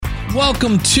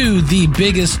Welcome to the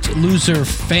Biggest Loser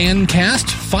Fancast.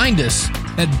 Find us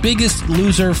at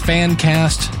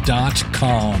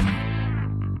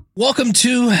biggestloserfancast.com. Welcome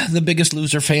to the Biggest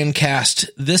Loser Fancast.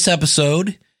 This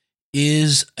episode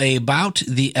is about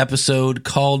the episode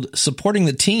called Supporting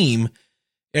the Team.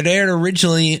 It aired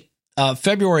originally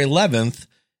February 11th,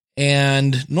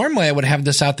 and normally I would have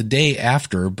this out the day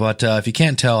after, but if you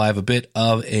can't tell, I have a bit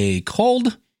of a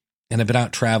cold, and I've been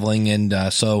out traveling,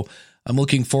 and so I'm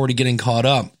looking forward to getting caught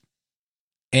up.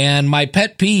 And my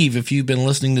pet peeve, if you've been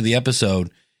listening to the episode,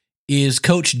 is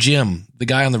Coach Jim, the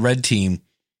guy on the red team,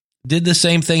 did the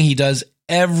same thing he does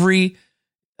every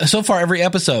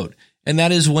episode. And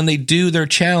that is when they do their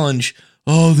challenge,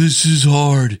 oh, this is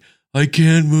hard. I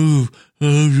can't move.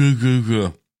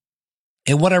 And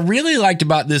what I really liked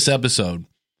about this episode,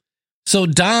 so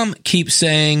Dom keeps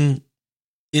saying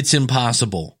it's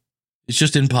impossible. It's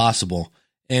just impossible.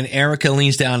 And Erica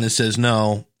leans down and says,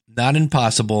 no, not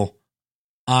impossible.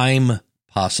 I'm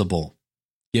possible.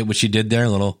 Get what she did there? A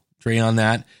little tray on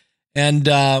that. And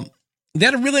they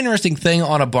had a really interesting thing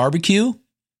on a barbecue.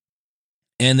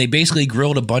 And they basically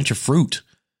grilled a bunch of fruit,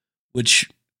 which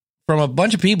from a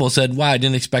bunch of people said, wow, I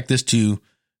didn't expect this to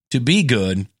be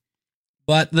good.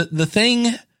 But the thing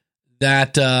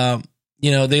that,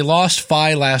 they lost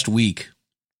Phi last week.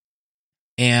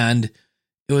 And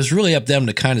it was really up to them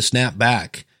to kind of snap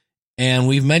back. And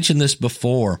we've mentioned this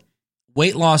before.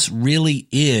 Weight loss really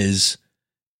is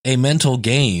a mental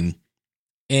game.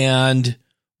 And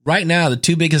right now, the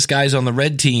two biggest guys on the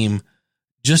red team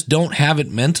just don't have it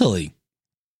mentally.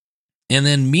 And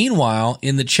then meanwhile,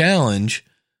 in the challenge,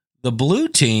 the blue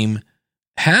team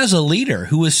has a leader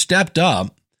who has stepped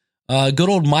up. Good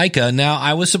old Micah. Now,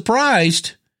 I was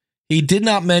surprised. He did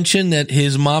not mention that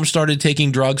his mom started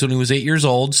taking drugs when he was 8 years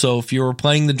old. So if you were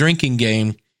playing the drinking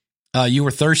game, you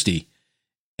were thirsty.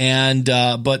 And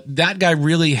but that guy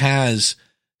really has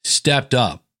stepped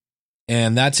up,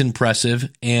 and that's impressive.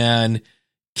 And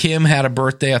Kim had a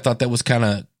birthday. I thought that was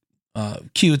kind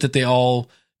of cute that they all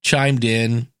chimed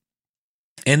in.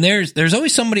 And there's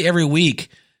always somebody every week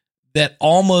that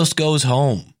almost goes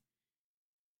home.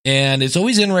 And it's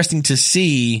always interesting to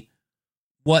see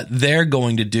what they're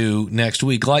going to do next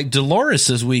week. Like Dolores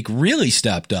this week really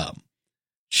stepped up.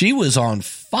 She was on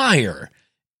fire.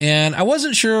 And I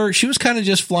wasn't sure. She was kind of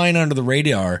just flying under the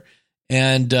radar.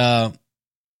 And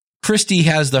Christy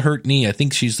has the hurt knee. I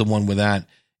think she's the one with that.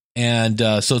 And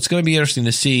so it's going to be interesting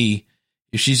to see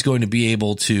if she's going to be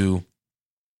able to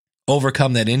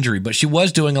overcome that injury. But she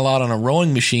was doing a lot on a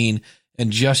rowing machine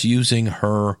and just using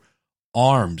her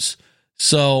arms.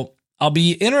 So I'll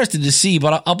be interested to see,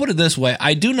 but I'll put it this way.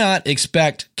 I do not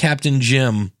expect Captain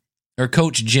Jim or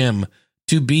Coach Jim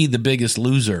to be the biggest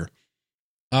loser.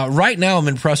 Right now, I'm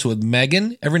impressed with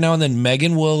Megan. Every now and then,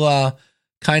 Megan will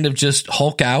kind of just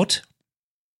hulk out.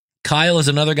 Kyle is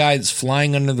another guy that's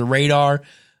flying under the radar.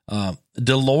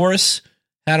 Dolores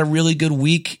had a really good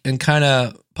week and kind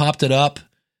of popped it up.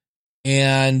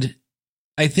 And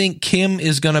I think Kim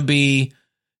is going to be...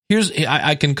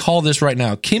 I can call this right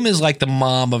now. Kim is like the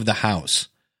mom of the house.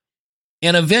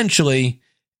 And eventually,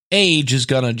 Age is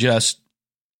going to just,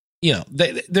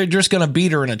 they're just going to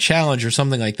beat her in a challenge or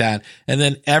something like that. And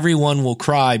then everyone will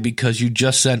cry because you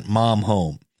just sent mom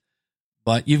home.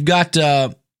 But you've got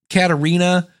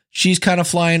Katarina. She's kind of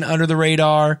flying under the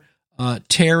radar.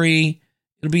 Terry.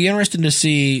 It'll be interesting to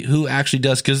see who actually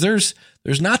does, because there's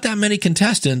not that many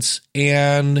contestants,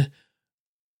 and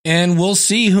we'll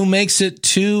see who makes it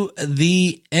to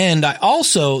the end. I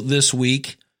also, this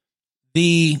week,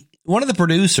 one of the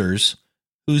producers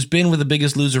who's been with The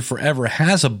Biggest Loser forever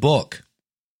has a book.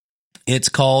 It's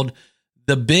called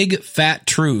The Big Fat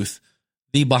Truth,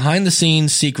 the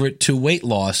behind-the-scenes secret to weight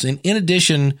loss. And in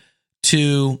addition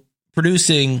to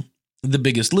producing The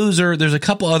Biggest Loser, there's a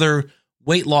couple other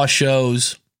weight loss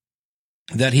shows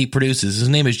that he produces. His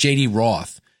name is J.D.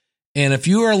 Roth. And if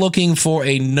you are looking for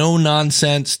a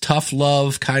no-nonsense, tough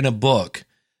love kind of book,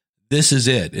 this is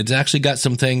it. It's actually got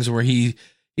some things where he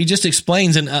just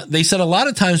explains, and they said a lot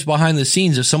of times behind the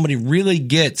scenes, if somebody really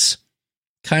gets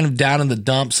kind of down in the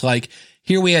dumps, like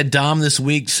here we had Dom this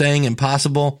week saying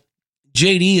impossible,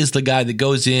 JD is the guy that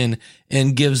goes in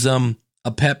and gives them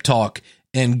a pep talk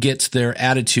and gets their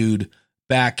attitude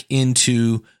back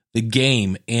into the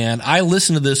game. And I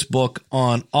listened to this book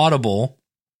on Audible.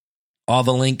 All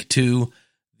the link to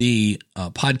the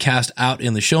podcast out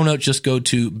in the show notes. Just go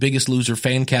to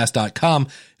biggestloserfancast.com.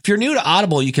 If you're new to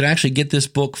Audible, you can actually get this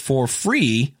book for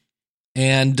free.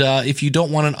 And if you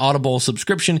don't want an Audible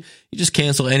subscription, you just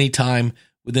cancel anytime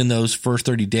within those first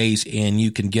 30 days and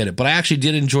you can get it. But I actually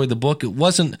did enjoy the book. It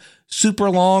wasn't super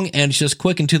long and it's just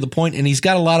quick and to the point. And he's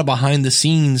got a lot of behind the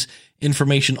scenes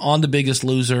information on The Biggest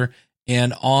Loser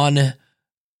and on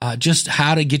just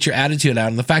how to get your attitude out.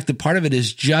 And the fact that part of it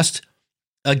is just,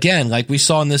 again, like we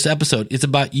saw in this episode, it's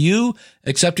about you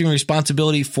accepting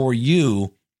responsibility for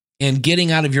you and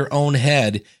getting out of your own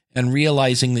head and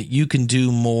realizing that you can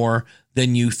do more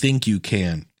than you think you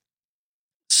can.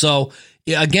 So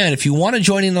again, if you want to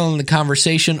join in on the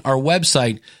conversation, our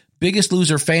website,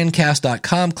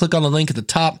 biggestloserfancast.com, click on the link at the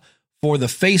top for the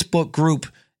Facebook group,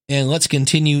 and let's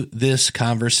continue this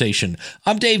conversation.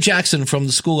 I'm Dave Jackson from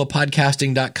the School of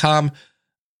Podcasting.com,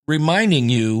 reminding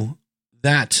you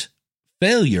that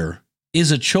failure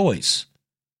is a choice.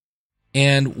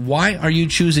 And why are you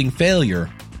choosing failure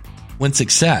when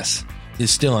success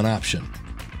is still an option?